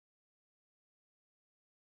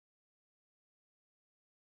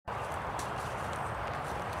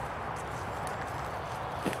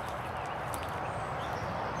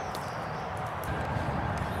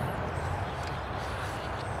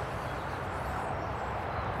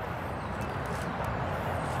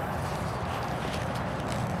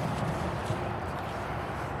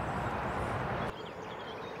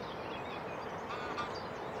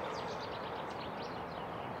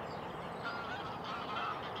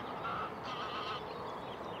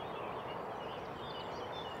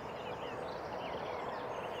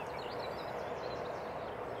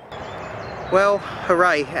Well,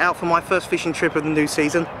 hooray, out for my first fishing trip of the new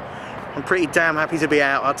season. I'm pretty damn happy to be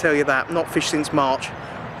out, I'll tell you that. Not fished since March.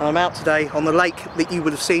 And I'm out today on the lake that you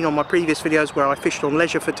would have seen on my previous videos where I fished on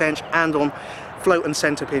leisure for tench and on float and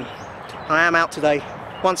centre pin. I am out today,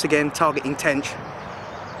 once again, targeting tench.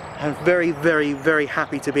 I'm very, very, very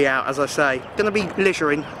happy to be out, as I say. Going to be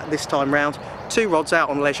leisuring this time round. 2 rods out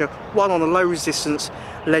on leisure, one on a low resistance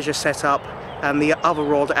leisure setup, and the other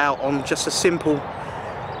rod out on just a simple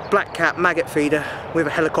black cap maggot feeder with a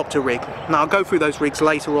helicopter rig. Now I'll go through those rigs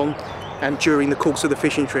later on and during the course of the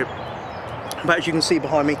fishing trip. But as you can see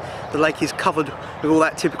behind me, the lake is covered with all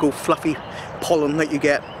that typical fluffy pollen that you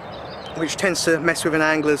get, which tends to mess with an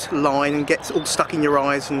angler's line and gets all stuck in your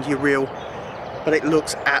eyes and your reel. But it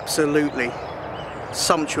looks absolutely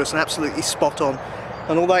sumptuous and absolutely spot on.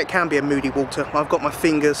 And although it can be a moody water, I've got my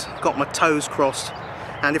fingers, got my toes crossed,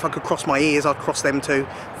 and if I could cross my ears, I'd cross them too,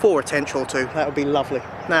 for a tench or two. That would be lovely.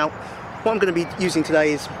 Now, what I'm going to be using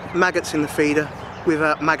today is maggots in the feeder with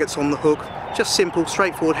maggots on the hook. Just simple,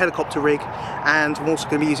 straightforward helicopter rig, and I'm also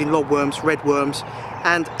going to be using lobworms, red worms,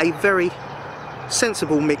 and a very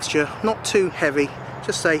sensible mixture, not too heavy,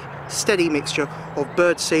 just a steady mixture of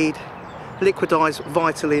birdseed, liquidised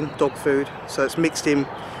Vitalin dog food, so it's mixed in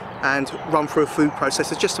and run through a food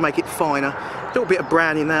processor just to make it finer. A little bit of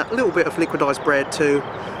bran in that, a little bit of liquidised bread too,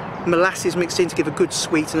 molasses mixed in to give a good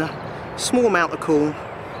sweetener, small amount of cool,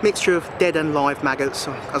 mixture of dead and live maggots,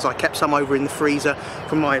 as I kept some over in the freezer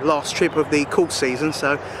from my last trip of the cool season,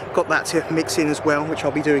 so got that to mix in as well, which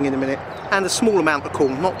I'll be doing in a minute, and a small amount of cool,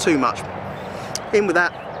 not too much. In with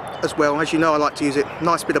that as well, as you know I like to use it,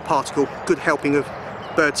 nice bit of particle, good helping of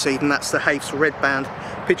birdseed, and that's the Haf's Red Band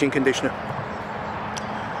Pigeon Conditioner.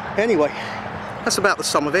 Anyway, that's about the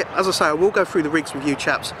sum of it. As I say, I will go through the rigs with you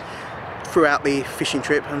chaps throughout the fishing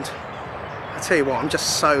trip, and I tell you what, I'm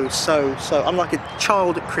just so I'm like a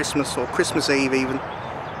child at Christmas, or Christmas Eve even.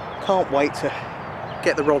 Can't wait to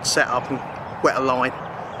get the rod set up and wet a line.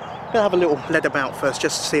 Gonna have a little lead about first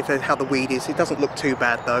just to see how the weed is. It doesn't look too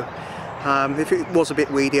bad though. If it was a bit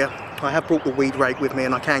weedier, I have brought the weed rake with me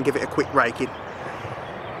and I can give it a quick raking.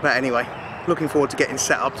 But anyway, looking forward to getting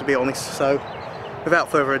set up, to be honest. So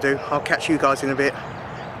without further ado, I'll catch you guys in a bit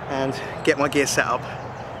and get my gear set up.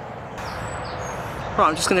 Right,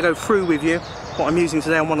 I'm just going to go through with you what I'm using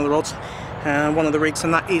today on one of the rods, one of the rigs,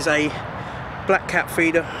 and that is a black cap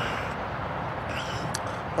feeder,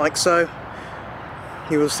 like so.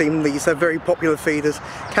 You will have seen these, they're very popular feeders,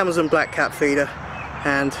 Amazon black cap feeder,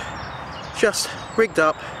 and just rigged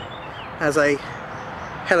up as a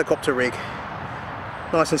helicopter rig.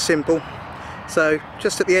 Nice and simple. So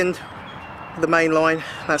just at the end of the main line,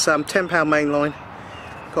 that's 10-pound main line,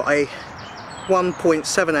 got a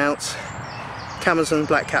 1.7 ounce Amazon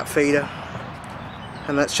black cap feeder,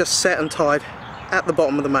 and that's just set and tied at the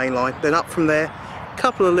bottom of the main line. Then up from there, a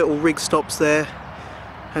couple of little rig stops there,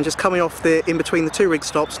 and just coming off there in between the 2 rig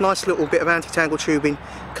stops, nice little bit of anti-tangle tubing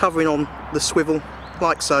covering on the swivel,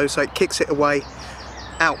 like so, so it kicks it away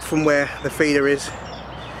out from where the feeder is.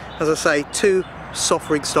 As I say, 2 soft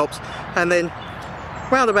rig stops, and then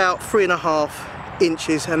round about 3.5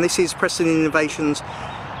 inches, and this is Preston Innovations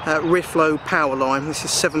Riflow power line. This is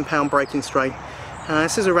 7-pound breaking strain.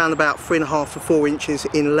 This is around about 3.5 to 4 inches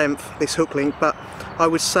in length, this hook link, but I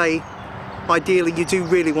would say ideally you do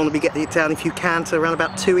really want to be getting it down, if you can, to around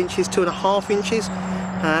about 2 inches, 2.5 inches.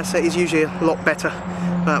 So it is usually a lot better,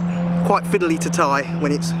 but quite fiddly to tie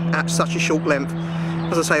when it's at such a short length.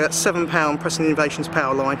 As I say, that's 7-pound Preston Innovations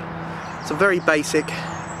power line. It's a very basic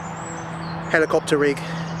helicopter rig.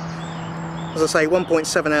 As I say,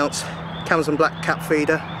 1.7 ounce Amazon black cap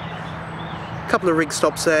feeder, a couple of rig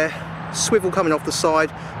stops there, swivel coming off the side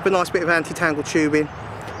with a nice bit of anti-tangle tubing,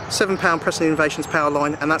 7-pound Preston Innovations power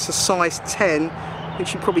line, and that's a size 10,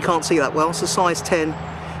 which you probably can't see that well. It's a size 10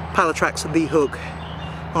 Palatrax The Hook,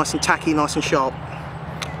 nice and tacky, nice and sharp.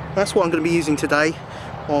 That's what I'm going to be using today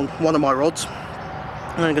on one of my rods.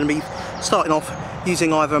 And I'm going to be starting off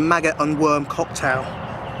using either a maggot and worm cocktail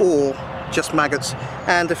or just maggots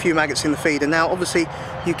and a few maggots in the feeder. Now obviously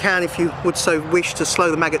you can, if you would so wish, to slow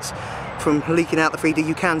the maggots from leaking out the feeder,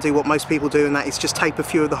 you can do what most people do, and that is just tape a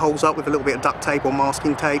few of the holes up with a little bit of duct tape or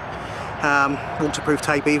masking tape, waterproof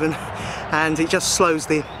tape even, and it just slows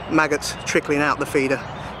the maggots trickling out the feeder.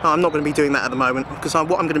 I'm not going to be doing that at the moment, because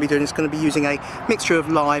what I'm going to be doing is going to be using a mixture of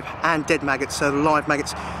live and dead maggots, so the live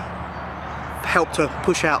maggots help to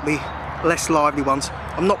push out the less lively ones.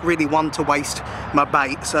 I'm not really one to waste my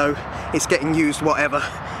bait, so it's getting used whatever.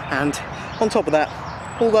 And on top of that,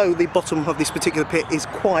 although the bottom of this particular pit is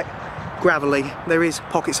quite gravelly, there is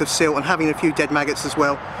pockets of silt, and having a few dead maggots as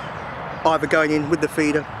well, either going in with the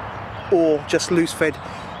feeder or just loose fed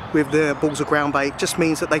with the balls of ground bait just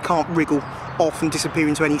means that they can't wriggle off and disappear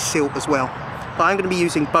into any silt as well. But I'm going to be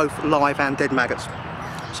using both live and dead maggots.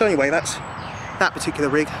 So anyway, that's that particular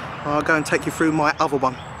rig. I'll go and take you through my other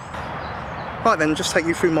one. Right then, just take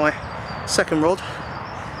you through my second rod.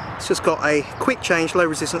 It's just got a quick change low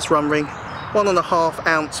resistance run ring, 1.5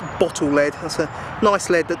 ounce bottle lead. That's a nice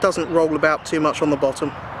lead that doesn't roll about too much on the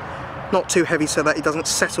bottom, not too heavy so that it doesn't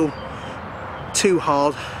settle too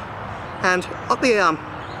hard. And at the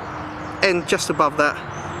end just above that,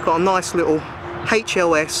 got a nice little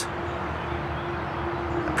HLS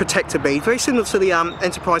protector bead, very similar to the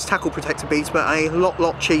Enterprise tackle protector beads, but a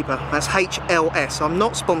lot cheaper. That's HLS. I'm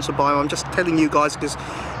not sponsored by them, I'm just telling you guys because,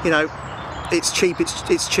 you know, it's cheap,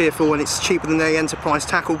 it's cheerful, and it's cheaper than the Enterprise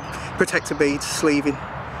tackle protector beads sleeving.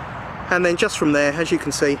 And then just from there, as you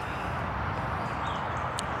can see,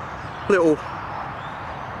 little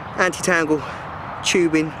anti-tangle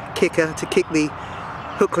tubing kicker to kick the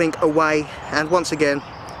hook link away, and once again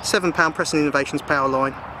 £7 Preston Innovations power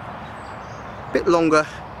line. Bit longer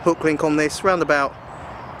hook link on this, around about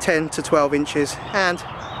 10 to 12 inches, and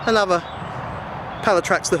another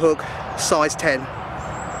Palatrax the hook, size 10.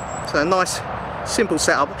 So a nice simple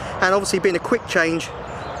setup, and obviously being a quick change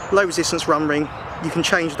low resistance run ring, you can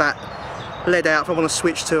change that lead out if I want to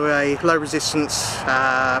switch to a low resistance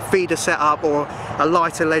feeder setup or a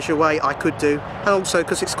lighter leisure weight. I could do, and also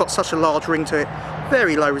because it's got such a large ring to it,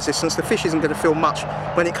 very low resistance, the fish isn't going to feel much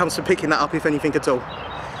when it comes to picking that up, if anything at all.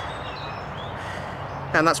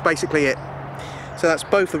 And that's basically it. So that's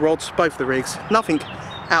both the rods, both the rigs, nothing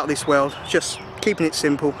out of this world, just keeping it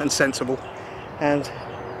simple and sensible, and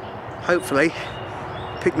hopefully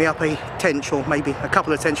pick me up a tench, or maybe a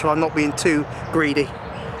couple of tench, I'm not being too greedy.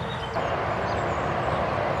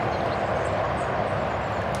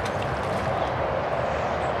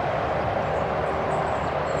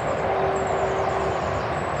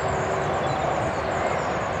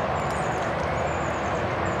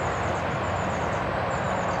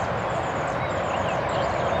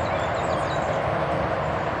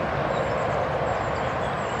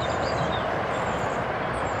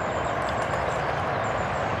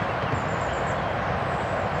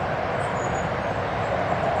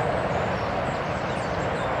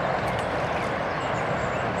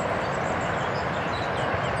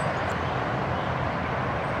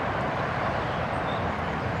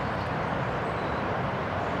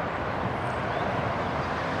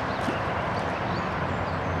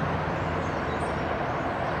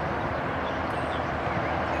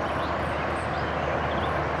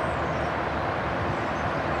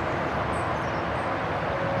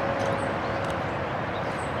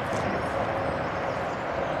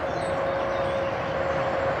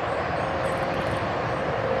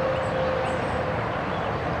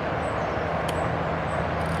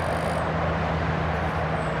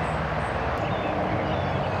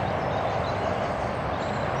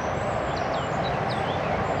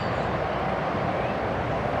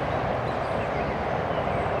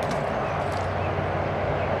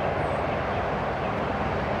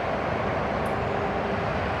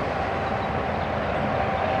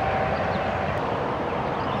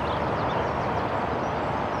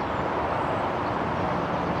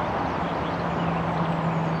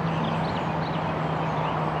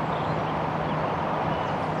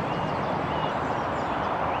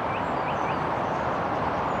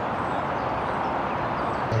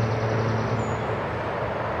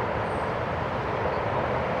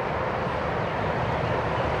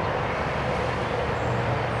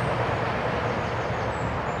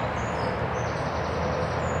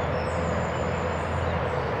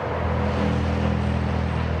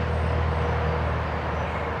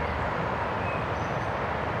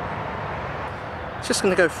 Just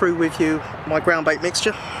going to go through with you my ground bait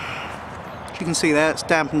mixture. As you can see there, it's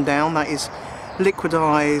dampened down. That is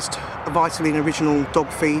liquidized Vitaline original dog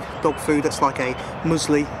food. That's like a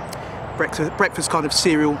muesli breakfast kind of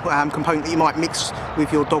cereal component that you might mix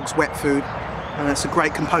with your dog's wet food, and it's a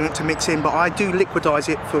great component to mix in, but I do liquidize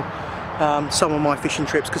it for some of my fishing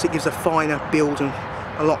trips because it gives a finer build and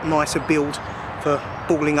a lot nicer build for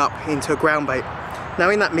balling up into a ground bait. Now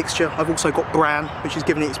in that mixture I've also got bran, which is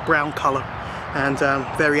giving it its brown colour, and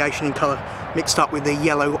variation in colour mixed up with the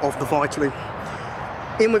yellow of the Vitaline.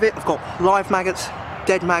 In with it I've got live maggots,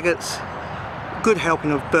 dead maggots, good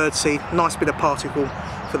helping of birdseed, nice bit of particle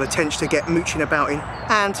for the tench to get mooching about in,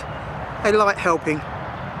 and a light helping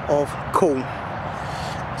of corn.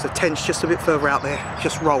 There's a tench just a bit further out there,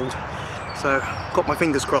 just rolled, so got my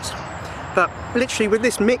fingers crossed. But literally with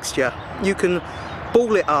this mixture you can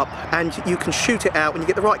ball it up, and you can shoot it out when you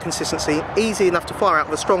get the right consistency, easy enough to fire out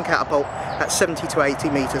with a strong catapult at 70 to 80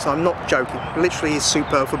 metres. I'm not joking, it literally is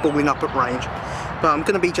superb for balling up at range. But I'm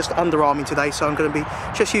going to be just underarming today, so I'm going to be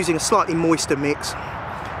just using a slightly moister mix.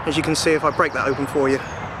 As you can see, if I break that open for you,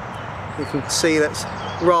 you can see that's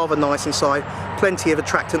rather nice inside. Plenty of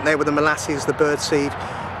attractant there with the molasses, the birdseed,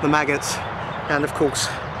 the maggots, and of course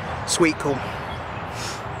sweet corn.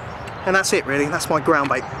 And that's it really, that's my ground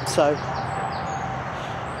bait. So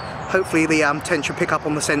hopefully the tench will pick up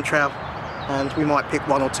on the scent trail, and we might pick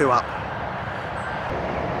one or two up.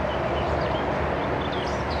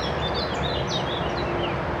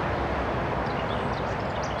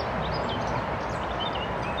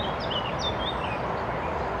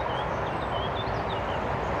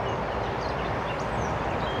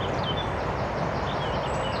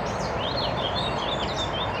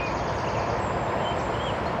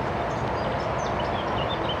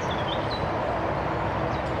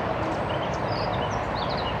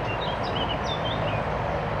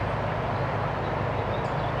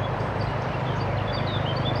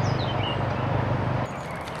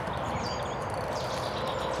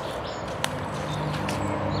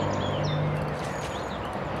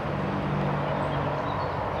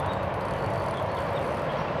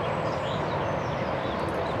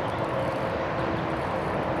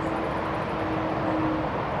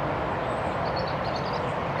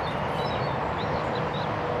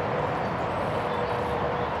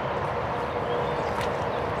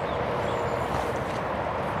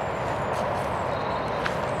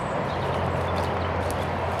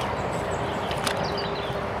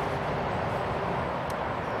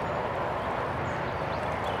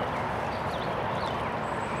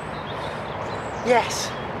 Yes!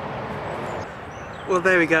 Well,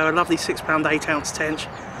 there we go, a lovely 6 pound 8 ounce tench.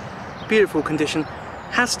 Beautiful condition.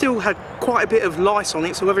 Has still had quite a bit of lice on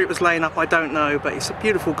it, so whether it was laying up I don't know, but it's a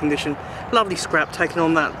beautiful condition. Lovely scrap, taking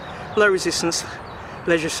on that low resistance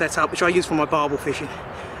leisure setup which I use for my barbel fishing,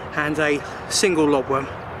 and a single lobworm.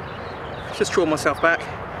 Just draw myself back.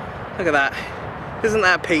 Look at that. Isn't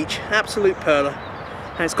that a peach? Absolute perler.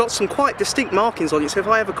 And it's got some quite distinct markings on it, so if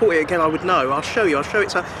I ever caught it again I would know. I'll show you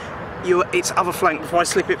its other flank before I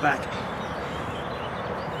slip it back.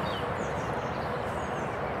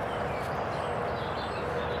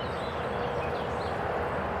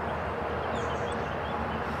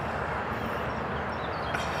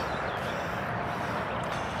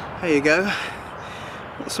 There you go.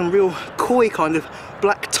 Got some real coy kind of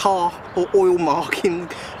black tar or oil marking,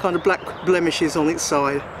 kind of black blemishes on its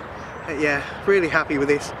side. But yeah, really happy with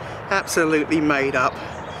this. Absolutely made up.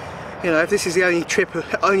 You know, if this is the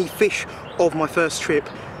only fish of my first trip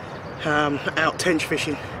out tench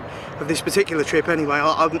fishing, of this particular trip anyway,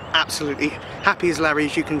 I'm absolutely happy as Larry,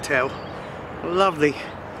 as you can tell. Lovely.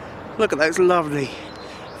 Look at those lovely,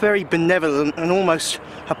 very benevolent and almost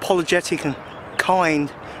apologetic and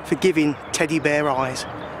kind, forgiving teddy bear eyes.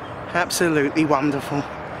 Absolutely wonderful.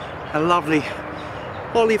 A lovely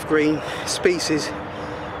olive green species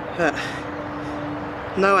that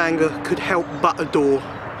no angler could help but adore.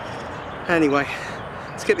 Anyway,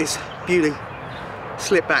 let's get this beauty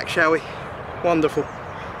slip back, shall we? Wonderful.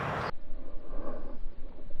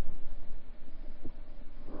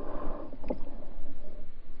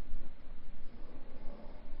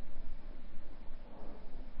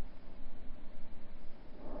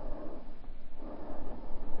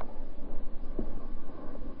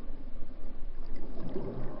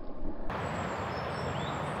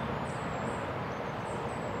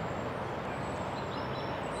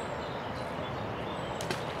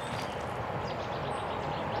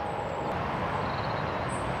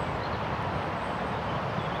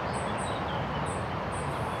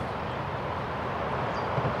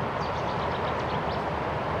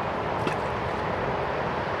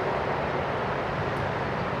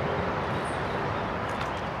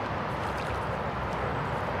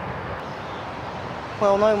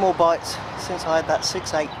 Well, no more bites since I had that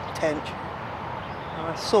 6/8 tench.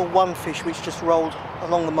 I saw one fish which just rolled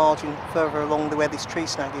along the margin further along where this tree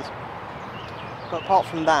snag is. But apart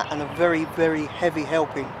from that, and a very, very heavy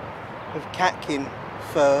helping of catkin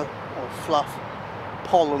fur or fluff,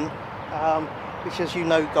 pollen, which, as you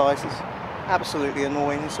know guys, is absolutely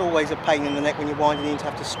annoying. It's always a pain in the neck when you're winding in to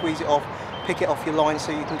have to squeeze it off, pick it off your line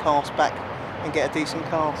so you can cast back and get a decent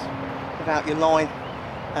cast without your line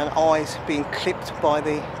and eyes being clipped by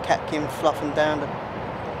the catkin fluff and dander.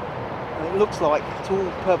 And it looks like, to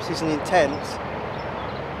all purposes and intents,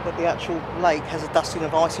 that the actual lake has a dusting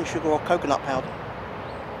of icing sugar or coconut powder.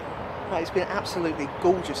 It's been absolutely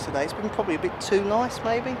gorgeous today. It's been probably a bit too nice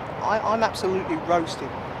maybe. I'm absolutely roasted.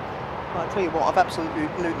 But I tell you what, I've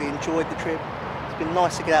absolutely enjoyed the trip. It's been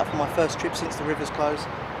nice to get out for my first trip since the river's closed,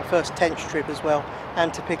 my first tench trip as well,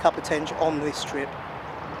 and to pick up a tench on this trip.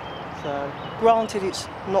 So, granted it's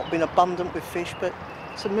not been abundant with fish, but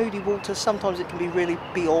some moody waters, sometimes it can be really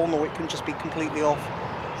be on or it can just be completely off.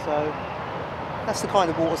 So that's the kind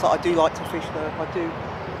of waters that I do like to fish though. I do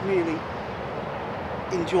really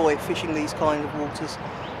enjoy fishing these kind of waters.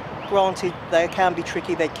 Granted, they can be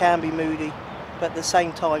tricky, they can be moody, but at the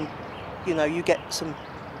same time, you know, you get some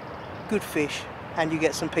good fish and you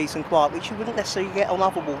get some peace and quiet, which you wouldn't necessarily get on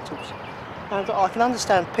other waters. And I can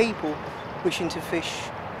understand people wishing to fish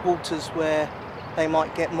waters where they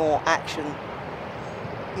might get more action.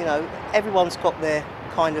 You know, everyone's got their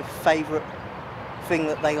kind of favourite thing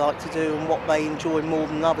that they like to do and what they enjoy more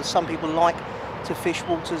than others. Some people like to fish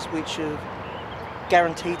waters which are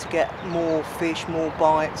guaranteed to get more fish, more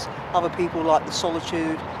bites. Other people like the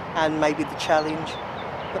solitude and maybe the challenge.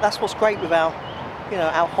 But that's what's great with our, you know,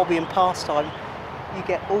 our hobby and pastime. You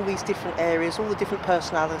get all these different areas, all the different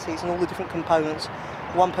personalities and all the different components.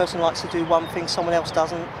 One person likes to do one thing, someone else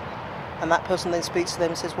doesn't, and that person then speaks to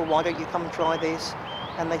them and says, well, why don't you come and try this?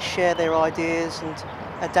 And they share their ideas and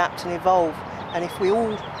adapt and evolve. And if we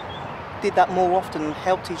all did that more often and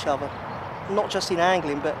helped each other, not just in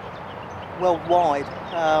angling but worldwide,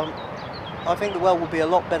 I think the world would be a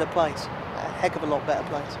lot better place, a heck of a lot better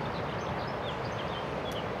place.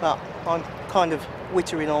 But I'm kind of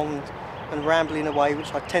wittering on and rambling away,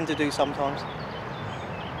 which I tend to do sometimes.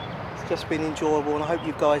 It's just been enjoyable, and I hope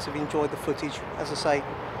you guys have enjoyed the footage, as I say,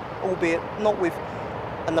 albeit not with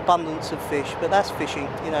an abundance of fish, but that's fishing,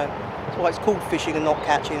 you know. That's why it's called fishing and not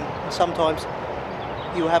catching. And sometimes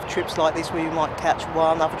you have trips like this where you might catch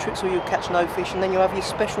one, other trips where you catch no fish, and then you have your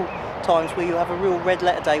special times where you have a real red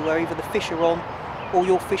letter day where either the fish are on or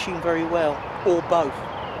you're fishing very well, or both.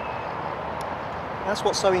 That's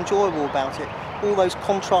what's so enjoyable about it. All those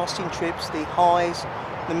contrasting trips, the highs,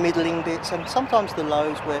 the middling bits, and sometimes the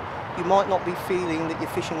lows where you might not be feeling that you're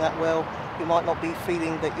fishing that well, you might not be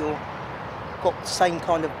feeling that you're got the same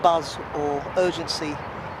kind of buzz or urgency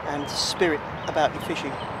and spirit about your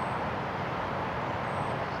fishing.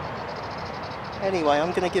 Anyway, I'm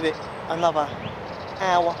going to give it another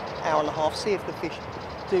hour, hour and a half, see if the fish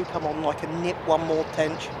do come on, like a nip one more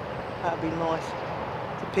tench. That would be nice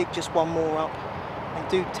to pick just one more up.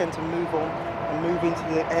 They do tend to move on and move into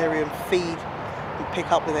the area and feed and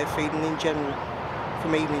pick up with their feeding in general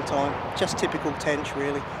from evening time. Just typical tench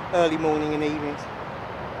really, early morning and evenings.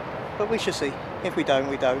 But we shall see. If we don't,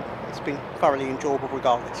 we don't. It's been thoroughly enjoyable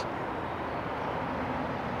regardless.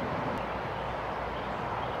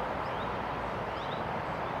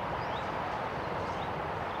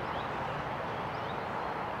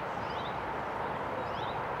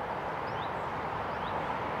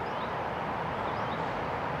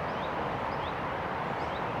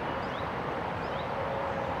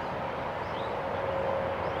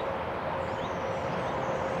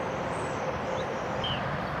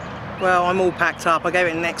 Well, I'm all packed up. I gave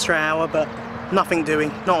it an extra hour, but nothing doing,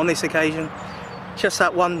 not on this occasion. Just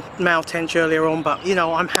that one male tench earlier on, but you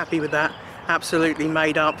know, I'm happy with that. Absolutely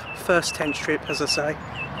made up. First tench trip, as I say,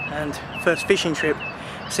 and first fishing trip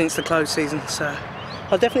since the closed season. So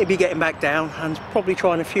I'll definitely be getting back down and probably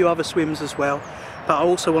trying a few other swims as well. But I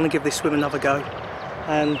also want to give this swim another go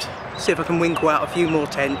and see if I can winkle out a few more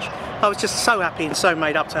tench. I was just so happy and so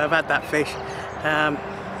made up to have had that fish.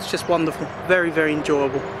 It's just wonderful, very, very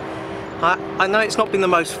enjoyable. I know it's not been the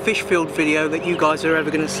most fish-filled video that you guys are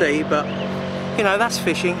ever going to see, but you know, that's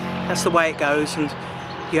fishing, that's the way it goes, and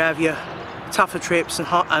you have your tougher trips and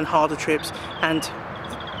harder trips and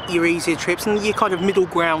your easier trips and your kind of middle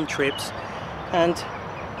ground trips. And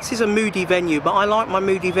this is a moody venue, but I like my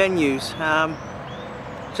moody venues.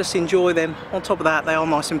 Just enjoy them. On top of that, they are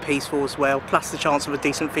nice and peaceful as well, plus the chance of a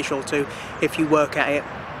decent fish or two if you work at it.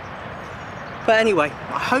 But anyway,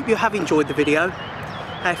 I hope you have enjoyed the video.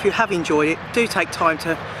 If you have enjoyed it, do take time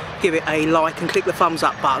to give it a like and click the thumbs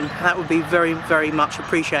up button. That would be very, very much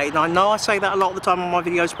appreciated. And I know I say that a lot of the time on my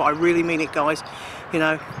videos, but I really mean it, guys. You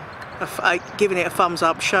know, giving it a thumbs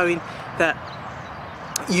up, showing that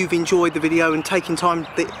you've enjoyed the video and taking time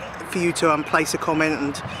for you to place a comment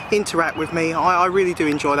and interact with me. I really do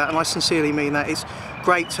enjoy that, and I sincerely mean that. It's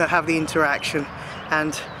great to have the interaction,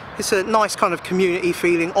 and it's a nice kind of community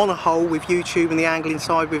feeling on a whole with YouTube and the angling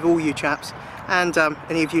side with all you chaps. And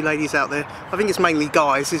any of you ladies out there. I think it's mainly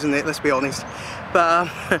guys, isn't it? Let's be honest. But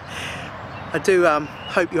I do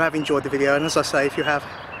hope you have enjoyed the video, and as I say, if you have,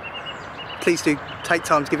 please do take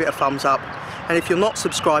time to give it a thumbs up. And if you're not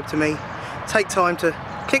subscribed to me, take time to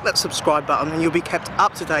click that subscribe button and you'll be kept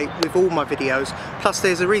up to date with all my videos. Plus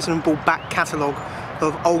there's a reasonable back catalogue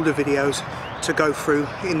of older videos to go through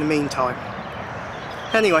in the meantime.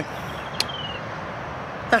 Anyway,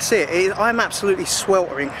 that's it. I'm absolutely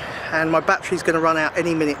sweltering and my battery's going to run out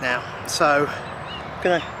any minute now. So I'm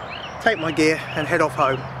going to take my gear and head off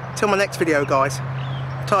home. Till my next video guys,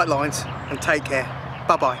 tight lines and take care.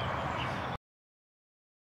 Bye bye.